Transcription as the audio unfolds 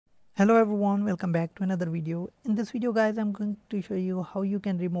Hello everyone, welcome back to another video. In this video guys, I'm going to show you how you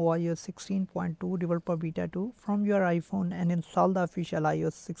can remove iOS 16.2 developer beta 2 from your iPhone and install the official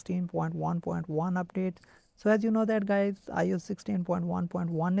iOS 16.1.1 update. So as you know that guys, iOS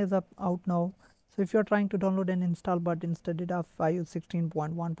 16.1.1 is out now. So if you're trying to download and install but instead of iOS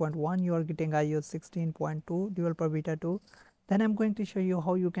 16.1.1 you are getting iOS 16.2 developer beta 2, then I'm going to show you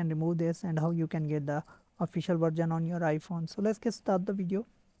how you can remove this and how you can get the official version on your iPhone. So let's get start the video.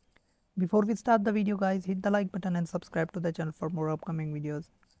 Before we start the video guys, hit the like button and subscribe to the channel for more upcoming videos.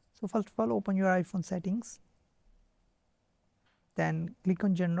 So first of all, open your iPhone settings, then click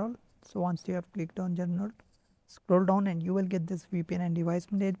on general. So once you have clicked on general, scroll down and you will get this VPN and device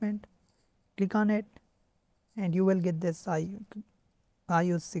management. Click on it and you will get this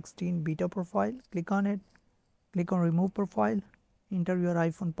iOS 16 beta profile. Click on it, click on remove profile, enter your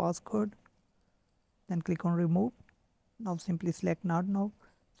iPhone passcode, then click on remove. Now simply select not now.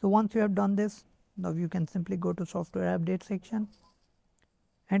 So once you have done this, now you can simply go to software update section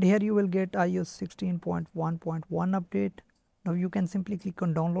and here you will get iOS 16.1.1 update. Now you can simply click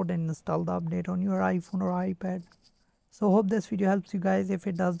on download and install the update on your iPhone or iPad. So hope this video helps you guys. If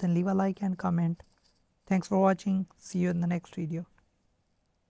it does, then leave a like and comment. Thanks for watching. See you in the next video.